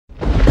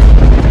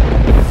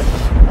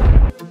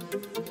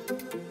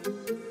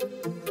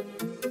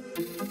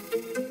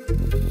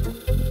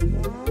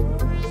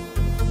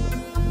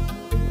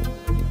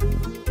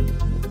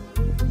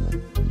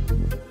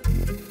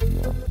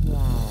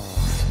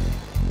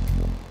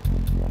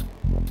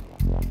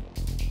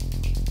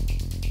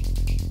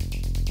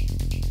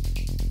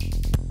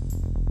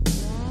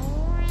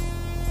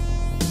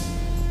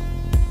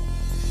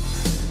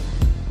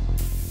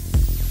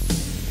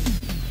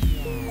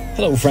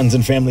Hello friends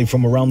and family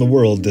from around the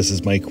world, this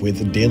is Mike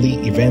with Daily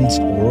Events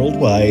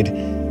Worldwide,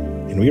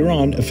 and we are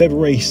on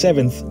February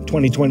 7th,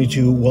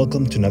 2022.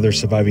 Welcome to another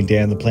surviving day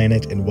on the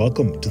planet, and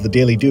welcome to the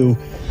Daily Do,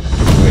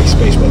 a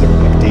space weather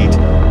update,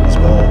 as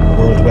well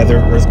world weather,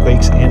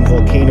 earthquakes, and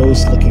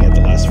volcanoes, looking at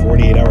the last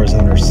 48 hours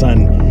on our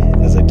sun.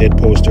 As I did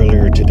post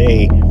earlier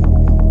today,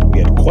 we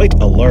had quite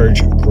a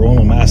large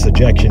coronal mass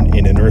ejection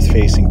in an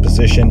Earth-facing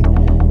position,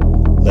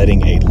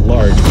 letting a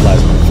large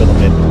plasma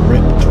filament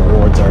rip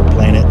towards our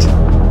planet.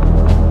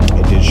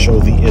 I did show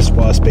the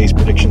ISWA space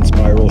prediction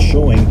spiral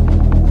showing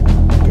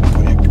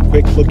a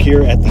quick look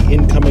here at the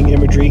incoming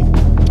imagery, a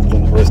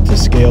little Earth to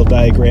scale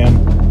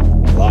diagram,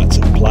 lots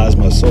of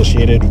plasma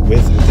associated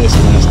with this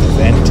last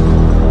event.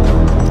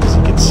 As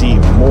you can see,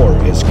 more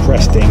is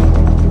cresting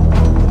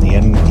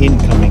in the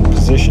incoming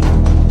position.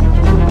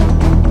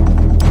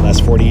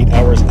 Last 48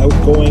 hours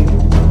outgoing,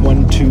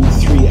 1, 2,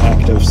 3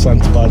 active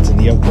sunspots in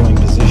the outgoing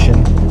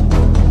position.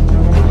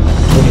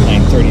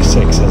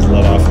 2936 has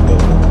let off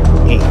about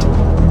 8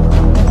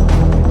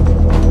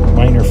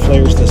 minor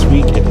flares this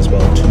week, and as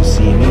well 2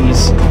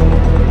 C.M.Es. A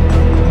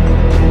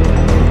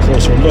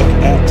closer look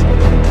at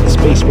the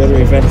space weather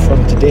event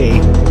from today.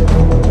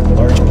 A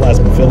large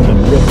plasma filament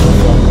ripped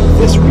from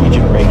this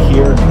region right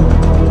here,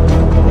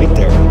 right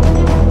there,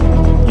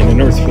 in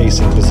an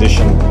Earth-facing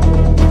position,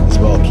 as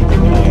well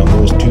keeping an eye on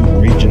those 2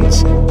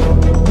 regions,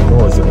 the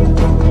northern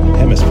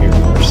hemisphere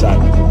of our sun.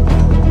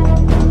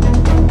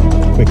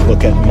 Quick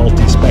look at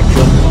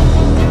multi-spectrum.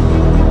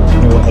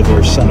 No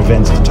other sun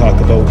events to talk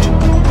about.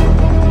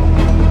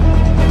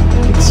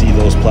 You can see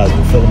those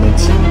plasma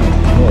filaments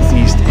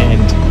northeast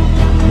and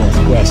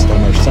northwest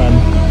on our sun.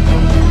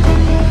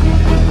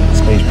 The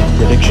space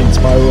prediction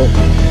spiral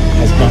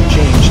has not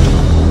changed.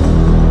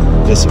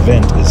 This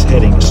event is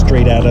heading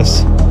straight at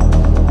us,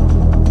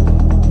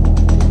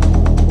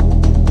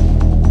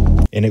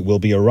 and it will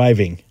be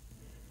arriving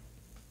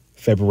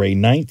February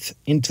 9th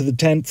into the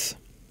 10th.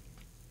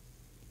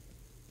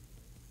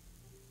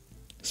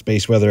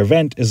 Space weather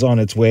event is on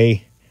its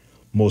way.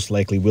 Most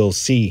likely we'll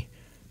see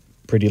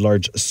pretty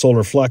large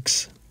solar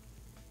flux.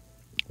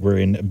 We're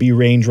in B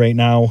range right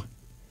now.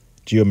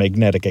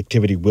 Geomagnetic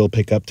activity will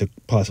pick up to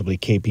possibly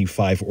KP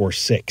 5 or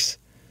 6.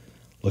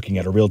 Looking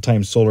at a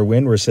real-time solar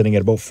wind, we're sitting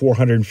at about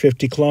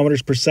 450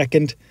 kilometers per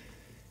second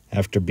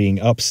after being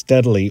up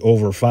steadily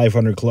over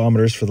 500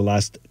 kilometers for the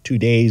last 2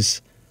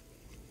 days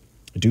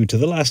due to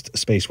the last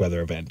space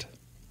weather event.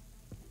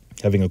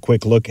 Having a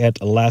quick look at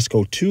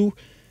LASCO 2.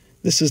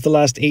 This is the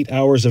last 8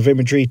 hours of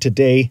imagery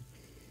today.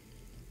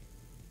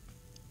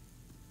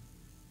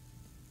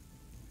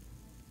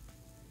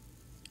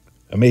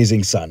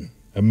 Amazing sun,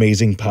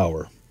 amazing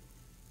power,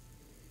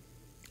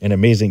 and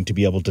amazing to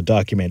be able to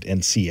document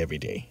and see every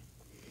day.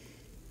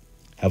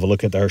 Have a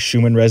look at our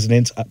Schumann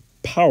resonance, a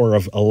power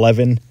of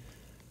 11.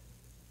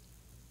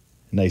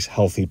 Nice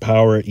healthy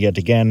power yet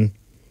again.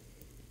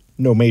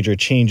 No major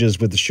changes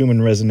with the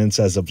Schumann resonance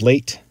as of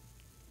late.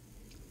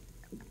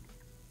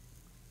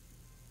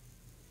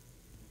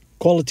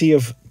 Quality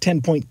of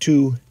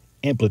 10.2,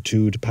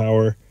 amplitude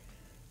power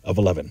of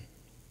 11.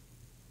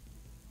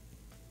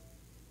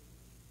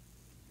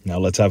 Now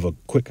let's have a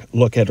quick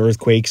look at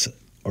earthquakes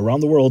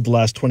around the world the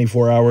last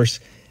 24 hours.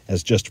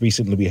 As just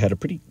recently we had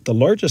the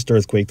largest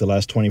earthquake the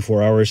last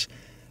 24 hours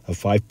of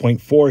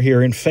 5.4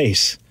 here in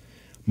Face,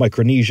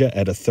 Micronesia,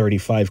 at a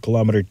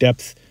 35-kilometer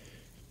depth.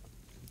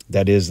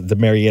 That is the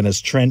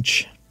Marianas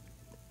Trench,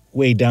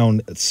 way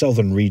down the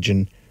southern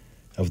region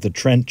of the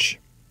trench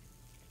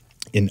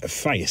in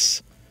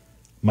Face,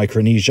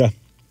 Micronesia.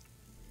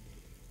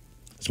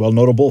 As well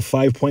notable,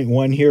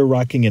 5.1 here,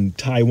 rocking in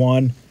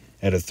Taiwan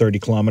at a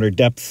 30-kilometer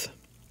depth.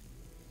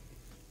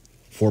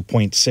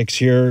 4.6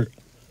 here,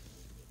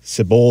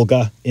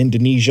 Sibolga,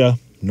 Indonesia,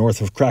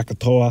 north of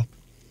Krakatoa.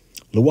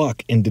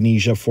 Luwak,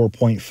 Indonesia,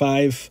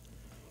 4.5.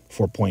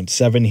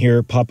 4.7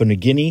 here, Papua New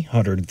Guinea,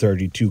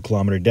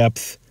 132-kilometer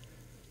depth.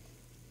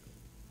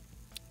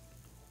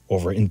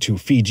 Over into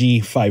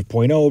Fiji,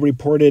 5.0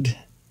 reported.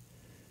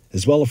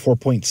 As well, a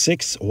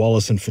 4.6,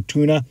 Wallis and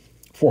Futuna,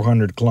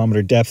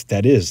 400-kilometer depth.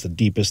 That is the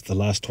deepest the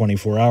last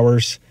 24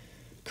 hours.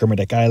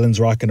 Kermadec Islands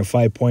rocking a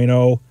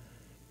 5.0.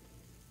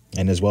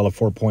 And as well, a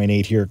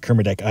 4.8 here,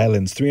 Kermadec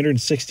Islands,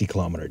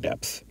 360-kilometer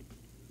depth.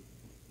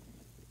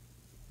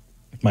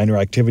 Minor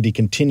activity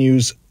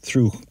continues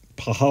through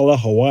Pahala,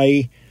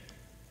 Hawaii.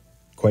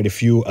 Quite a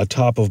few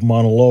atop of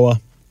Mauna Loa.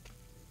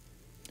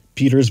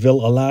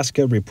 Petersville,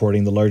 Alaska,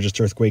 reporting the largest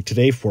earthquake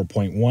today,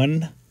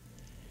 4.1.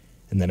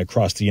 And then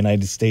across the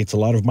United States, a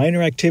lot of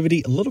minor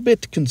activity, a little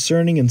bit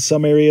concerning in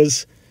some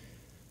areas.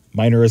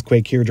 Minor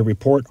earthquake here to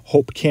report.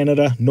 Hope,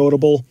 Canada,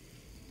 notable.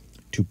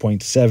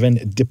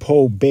 2.7.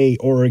 Depot Bay,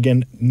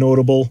 Oregon,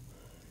 notable.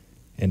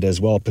 And as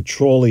well,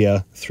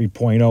 Petrolia,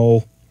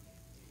 3.0.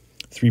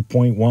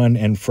 3.1,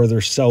 and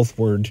further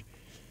southward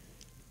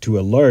to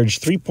a large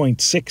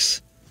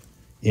 3.6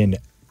 in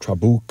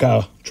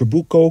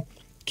Trabuco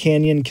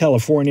Canyon,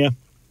 California.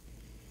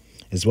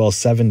 As well,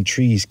 7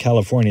 Trees,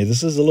 California.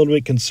 This is a little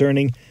bit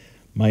concerning.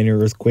 Minor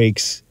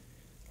earthquakes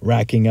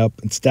racking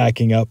up and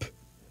stacking up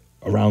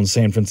around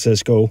San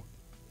Francisco.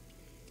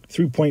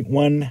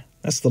 3.1,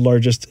 that's the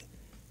largest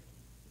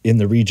in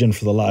the region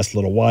for the last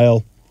little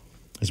while.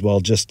 As well,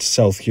 just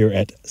south here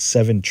at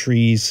 7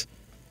 Trees,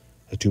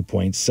 a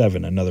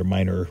 2.7, another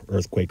minor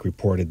earthquake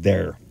reported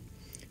there.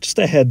 Just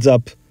a heads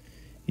up,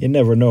 you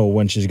never know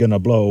when she's going to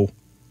blow.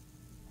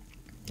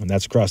 And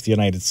that's across the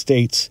United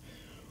States.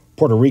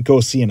 Puerto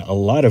Rico seeing a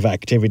lot of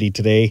activity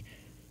today.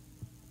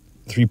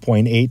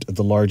 3.8,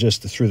 the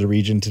largest through the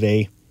region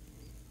today.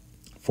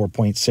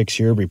 4.6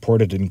 here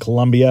reported in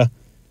Colombia.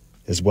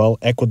 As well,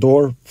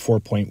 Ecuador,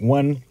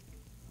 4.1.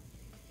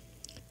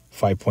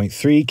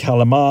 5.3,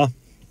 Calama.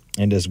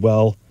 And as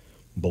well,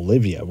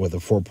 Bolivia with a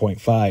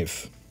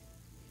 4.5.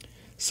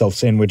 South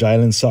Sandwich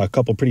Islands saw a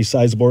couple pretty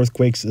sizable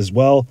earthquakes as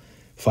well.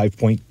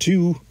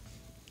 5.2,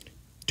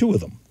 two of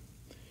them.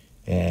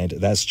 And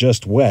that's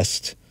just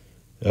west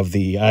of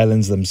the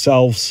islands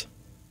themselves.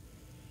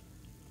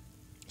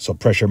 So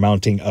pressure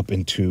mounting up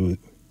into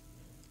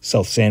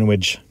South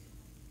Sandwich.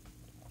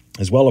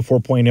 As well, a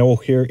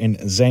 4.0 here in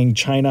Zhang,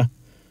 China.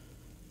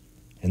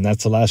 And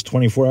that's the last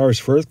 24 hours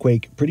for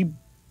earthquake. Pretty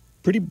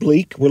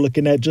bleak. We're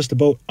looking at just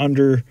about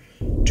under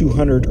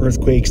 200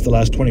 earthquakes the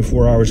last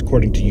 24 hours,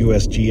 according to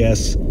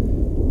USGS.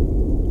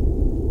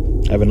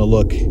 Having a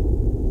look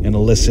and a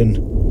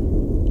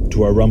listen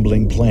to our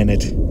rumbling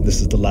planet. This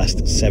is the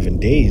last 7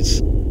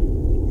 days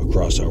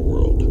across our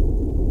world.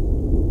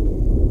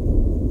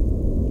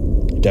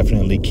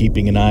 Definitely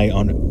keeping an eye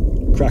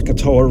on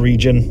Krakatoa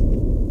region.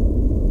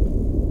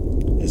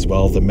 As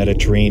well, the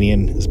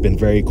Mediterranean has been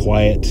very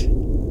quiet.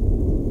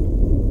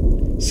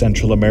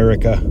 Central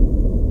America,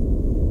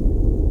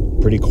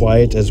 pretty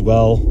quiet as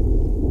well.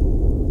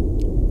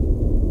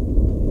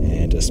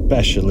 And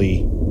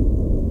especially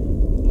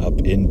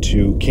up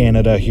into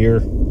Canada here.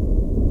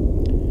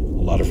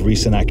 A lot of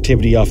recent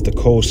activity off the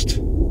coast.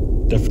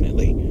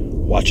 Definitely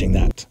watching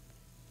that.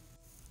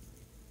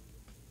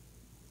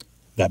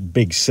 That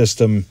big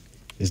system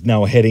is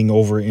now heading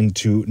over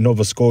into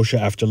Nova Scotia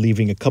after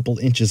leaving a couple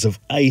inches of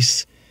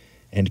ice,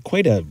 and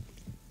quite a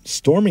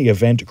stormy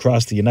event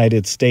across the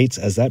United States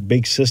as that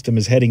big system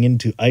is heading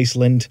into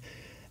Iceland,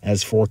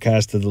 as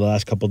forecasted the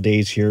last couple of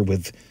days here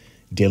with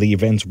daily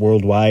events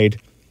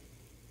worldwide.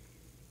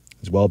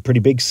 As well, pretty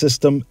big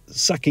system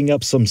sucking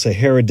up some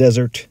Sahara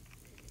Desert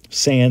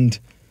sand.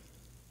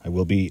 I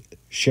will be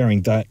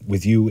sharing that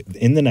with you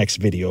in the next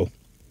video.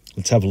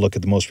 Let's have a look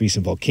at the most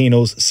recent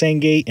volcanoes.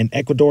 Sangay in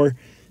Ecuador,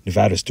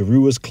 Nevadas de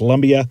Ruiz,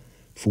 Colombia,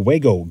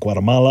 Fuego,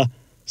 Guatemala,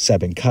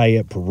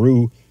 Sabancaya,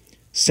 Peru,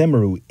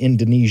 Semeru,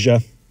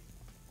 Indonesia,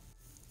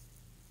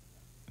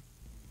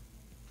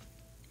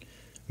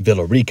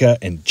 Villarrica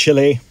in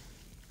Chile,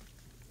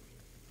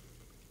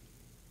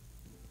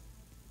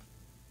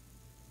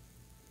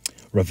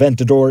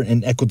 Reventador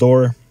in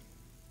Ecuador,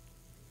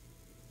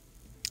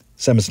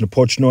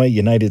 Semisnopochnoi,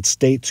 United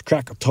States,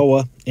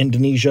 Krakatoa,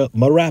 Indonesia,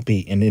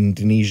 Merapi in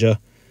Indonesia,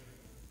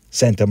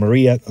 Santa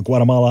Maria,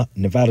 Guatemala,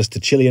 Nevadas de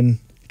Chilean,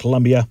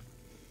 Colombia.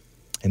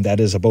 And that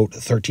is about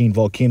 13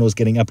 volcanoes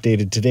getting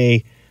updated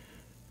today.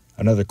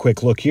 Another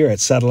quick look here at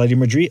satellite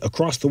imagery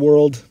across the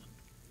world,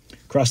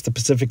 across the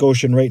Pacific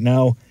Ocean right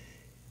now.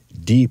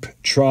 Deep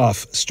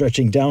trough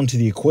stretching down to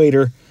the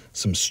equator.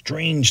 Some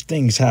strange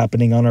things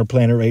happening on our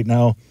planet right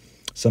now.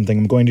 Something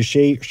I'm going to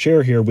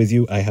share here with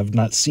you I have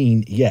not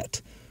seen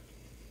yet.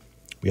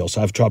 We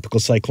also have Tropical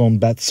Cyclone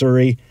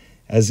Batsuri,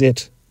 as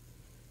it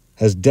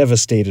has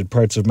devastated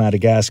parts of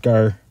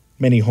Madagascar,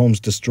 many homes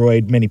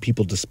destroyed, many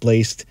people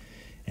displaced,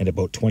 and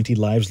about 20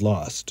 lives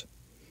lost.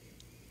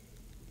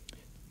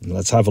 And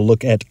let's have a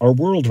look at our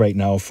world right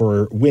now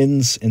for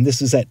winds, and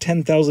this is at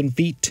 10,000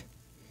 feet.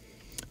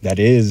 That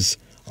is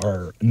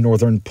our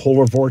northern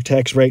polar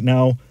vortex right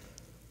now,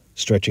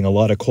 stretching a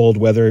lot of cold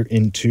weather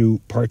into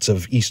parts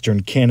of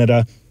eastern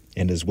Canada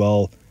and as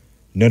well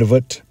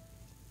Nunavut.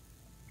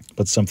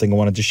 But something I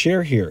wanted to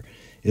share here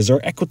is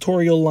our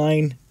equatorial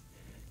line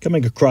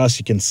coming across.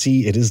 You can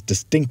see it is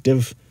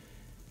distinctive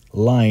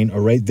line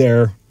right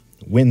there.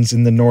 Winds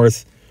in the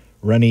north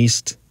run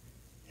east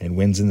and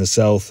winds in the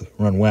south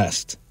run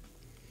west.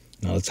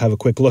 Now let's have a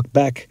quick look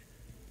back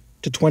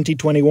to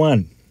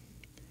 2021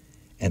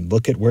 and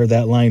look at where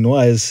that line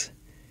was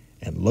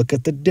and look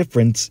at the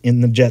difference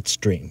in the jet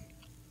stream.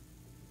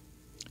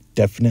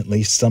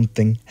 Definitely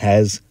something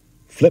has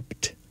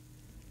flipped,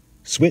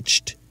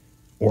 switched,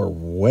 or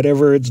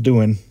whatever it's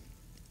doing.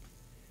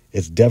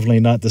 It's definitely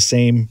not the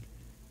same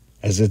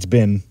as it's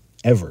been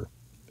ever.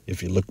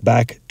 If you look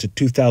back to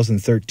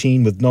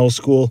 2013 with Null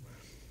School,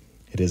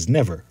 it has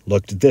never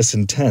looked this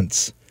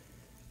intense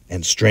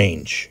and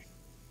strange.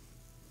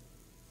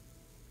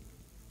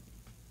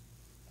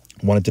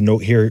 Wanted to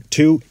note here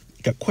too,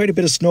 got quite a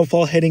bit of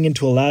snowfall heading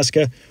into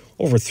Alaska,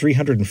 over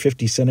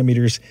 350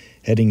 centimeters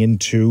heading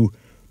into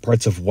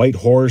parts of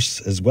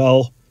Whitehorse as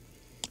well.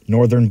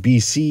 Northern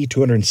BC,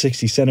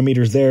 260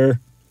 centimeters there.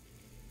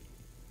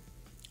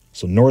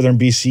 So northern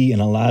BC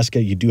and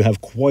Alaska, you do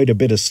have quite a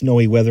bit of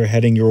snowy weather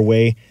heading your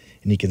way.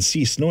 And you can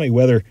see snowy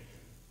weather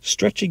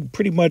stretching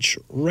pretty much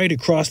right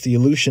across the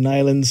Aleutian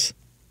Islands,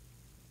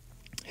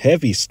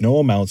 heavy snow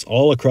amounts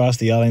all across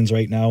the islands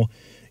right now.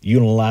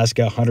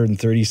 Unalaska,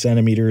 130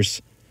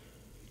 centimeters.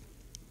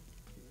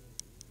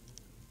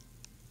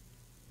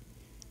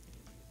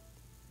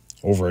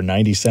 Over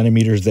 90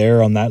 centimeters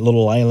there on that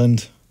little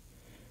island.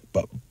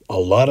 But a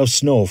lot of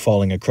snow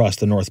falling across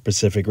the North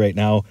Pacific right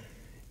now.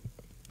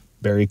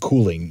 Very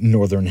cooling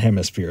northern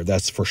hemisphere,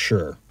 that's for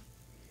sure.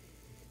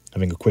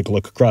 Having a quick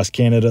look across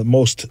Canada,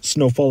 most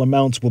snowfall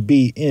amounts will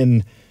be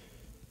in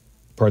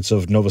parts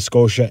of Nova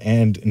Scotia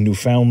and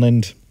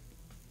Newfoundland,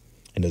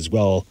 and as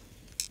well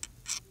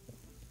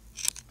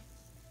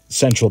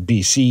central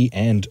BC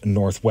and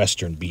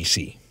northwestern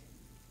BC.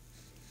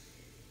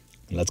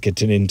 Let's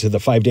get into the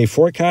 5-day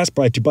forecast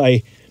brought to you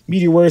by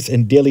MeteorEarth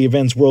and Daily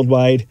Events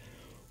Worldwide.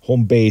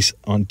 Home base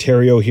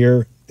Ontario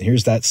here.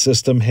 Here's that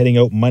system heading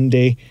out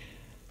Monday,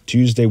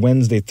 Tuesday,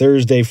 Wednesday,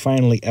 Thursday,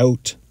 finally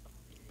out.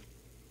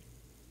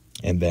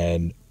 And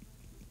then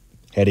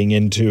heading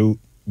into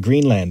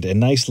Greenland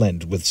and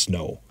Iceland with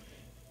snow.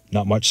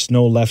 Not much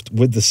snow left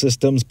with the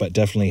systems, but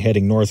definitely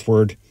heading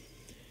northward.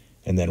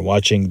 And then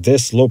watching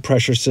this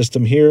low-pressure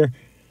system here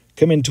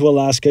come into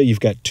Alaska. You've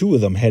got two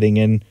of them heading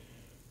in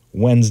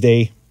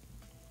Wednesday.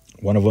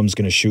 One of them's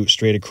going to shoot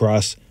straight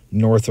across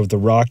north of the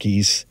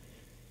Rockies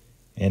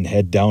and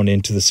head down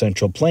into the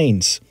Central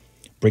Plains,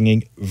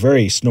 bringing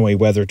very snowy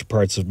weather to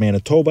parts of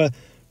Manitoba,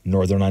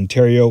 northern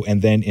Ontario,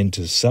 and then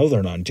into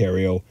southern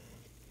Ontario.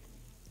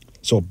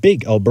 So a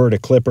big Alberta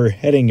clipper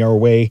heading our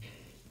way.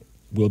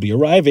 Will be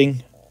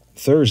arriving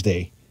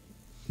Thursday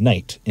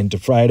night into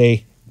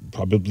Friday.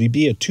 Probably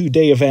be a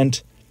 2-day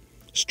event.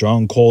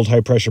 Strong, cold,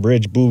 high-pressure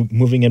ridge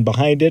moving in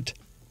behind it.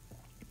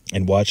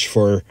 And watch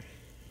for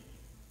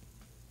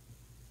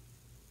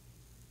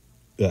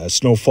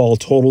snowfall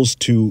totals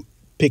to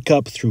pick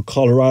up through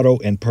Colorado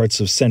and parts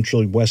of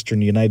central and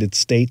western United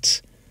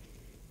States.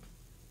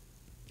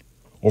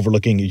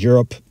 Overlooking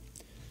Europe,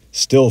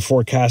 still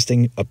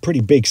forecasting a pretty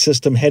big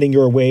system heading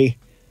your way.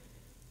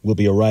 Will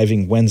be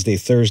arriving Wednesday,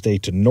 Thursday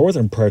to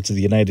northern parts of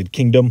the United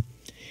Kingdom.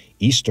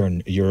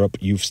 Eastern Europe,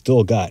 you've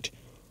still got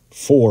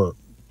 4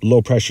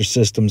 low-pressure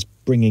systems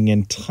bringing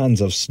in tons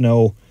of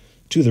snow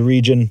to the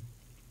region.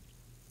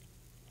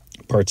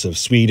 Parts of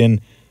Sweden,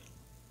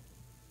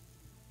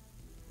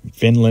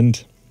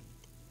 Finland.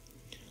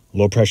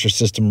 Low-pressure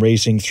system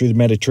racing through the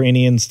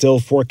Mediterranean, still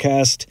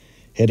forecast.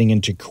 Heading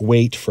into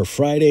Kuwait for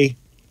Friday.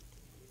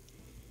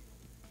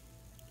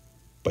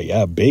 But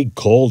yeah, big,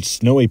 cold,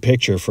 snowy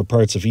picture for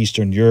parts of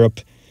Eastern Europe.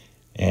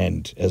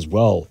 And as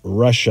well,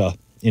 Russia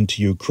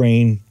into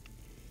Ukraine.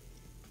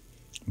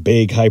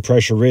 Big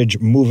high-pressure ridge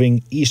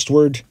moving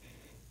eastward.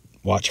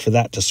 Watch for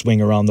that to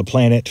swing around the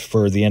planet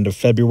for the end of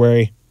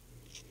February.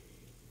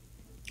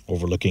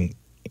 Overlooking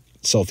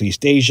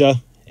Southeast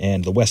Asia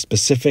and the West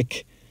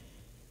Pacific.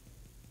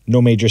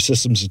 No major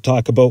systems to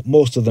talk about.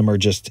 Most of them are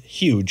just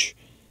huge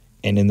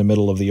and in the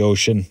middle of the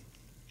ocean.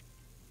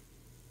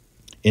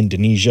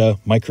 Indonesia,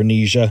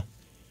 Micronesia.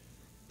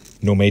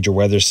 No major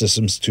weather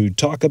systems to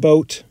talk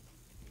about.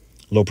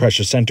 Low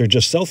pressure center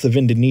just south of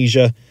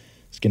Indonesia.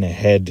 It's going to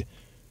head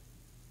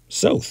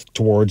south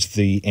towards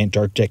the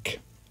Antarctic.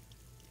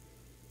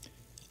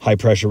 High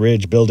pressure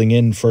ridge building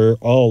in for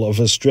all of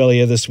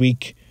Australia this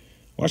week.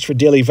 Watch for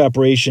daily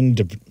evaporation,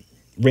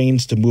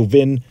 rains to move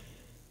in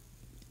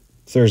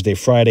Thursday,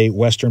 Friday,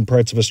 western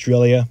parts of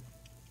Australia.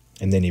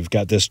 And then you've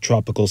got this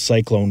tropical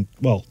cyclone,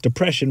 well,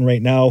 depression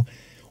right now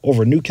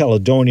over New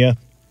Caledonia.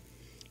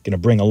 Going to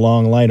bring a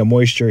long line of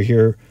moisture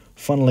here,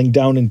 funneling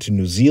down into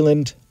New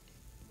Zealand.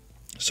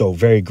 So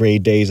very gray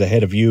days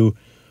ahead of you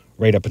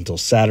right up until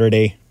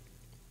Saturday.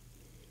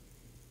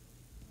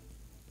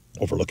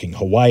 Overlooking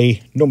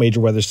Hawaii, no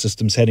major weather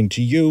systems heading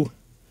to you.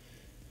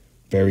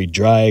 Very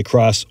dry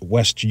across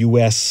West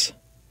U.S.,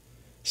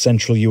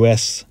 Central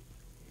U.S.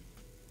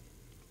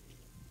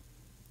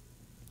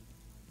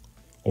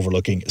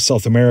 Overlooking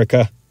South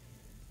America.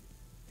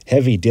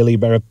 Heavy daily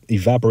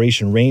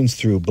evaporation rains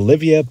through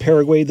Bolivia,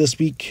 Paraguay this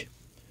week.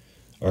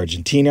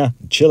 Argentina,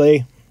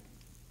 Chile.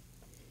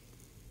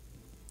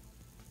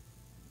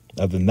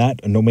 Other than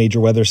that, no major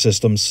weather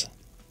systems.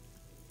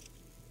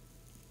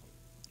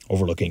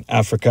 Overlooking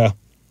Africa.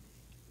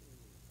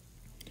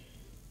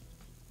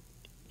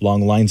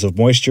 Long lines of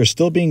moisture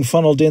still being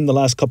funneled in the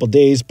last couple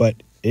days,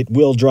 but it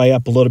will dry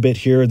up a little bit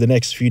here the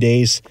next few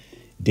days.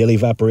 Daily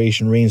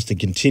evaporation rains to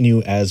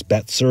continue as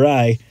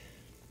Bat-Sarai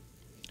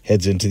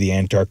heads into the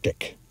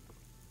Antarctic.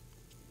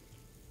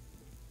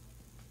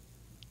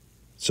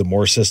 Some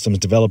more systems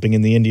developing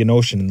in the Indian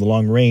Ocean in the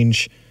long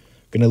range.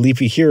 Going to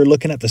leave you here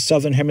looking at the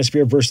southern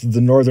hemisphere versus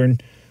the northern.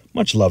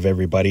 Much love,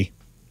 everybody.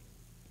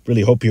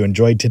 Really hope you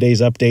enjoyed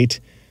today's update.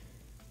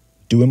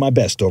 Doing my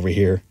best over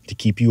here to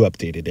keep you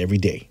updated every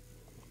day.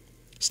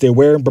 Stay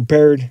aware and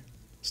prepared.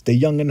 Stay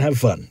young and have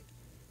fun.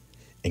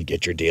 And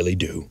get your daily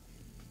dew.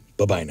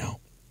 Bye-bye now.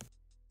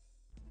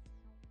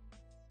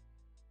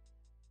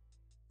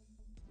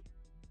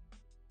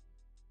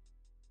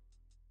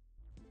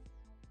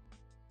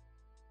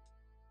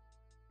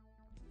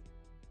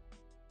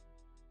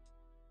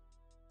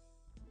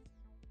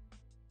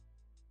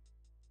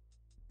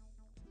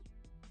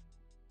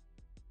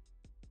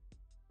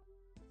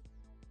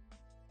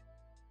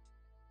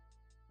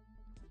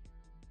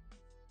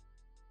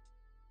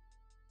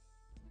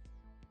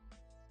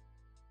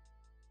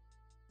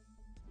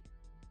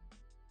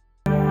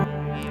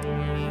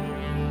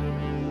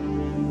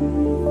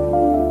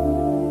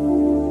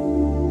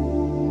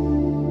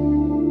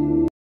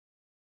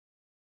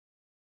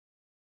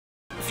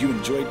 If you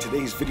enjoyed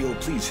today's video,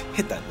 please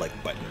hit that like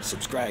button,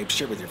 subscribe,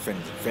 share with your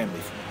friends and family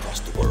from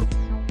across the world.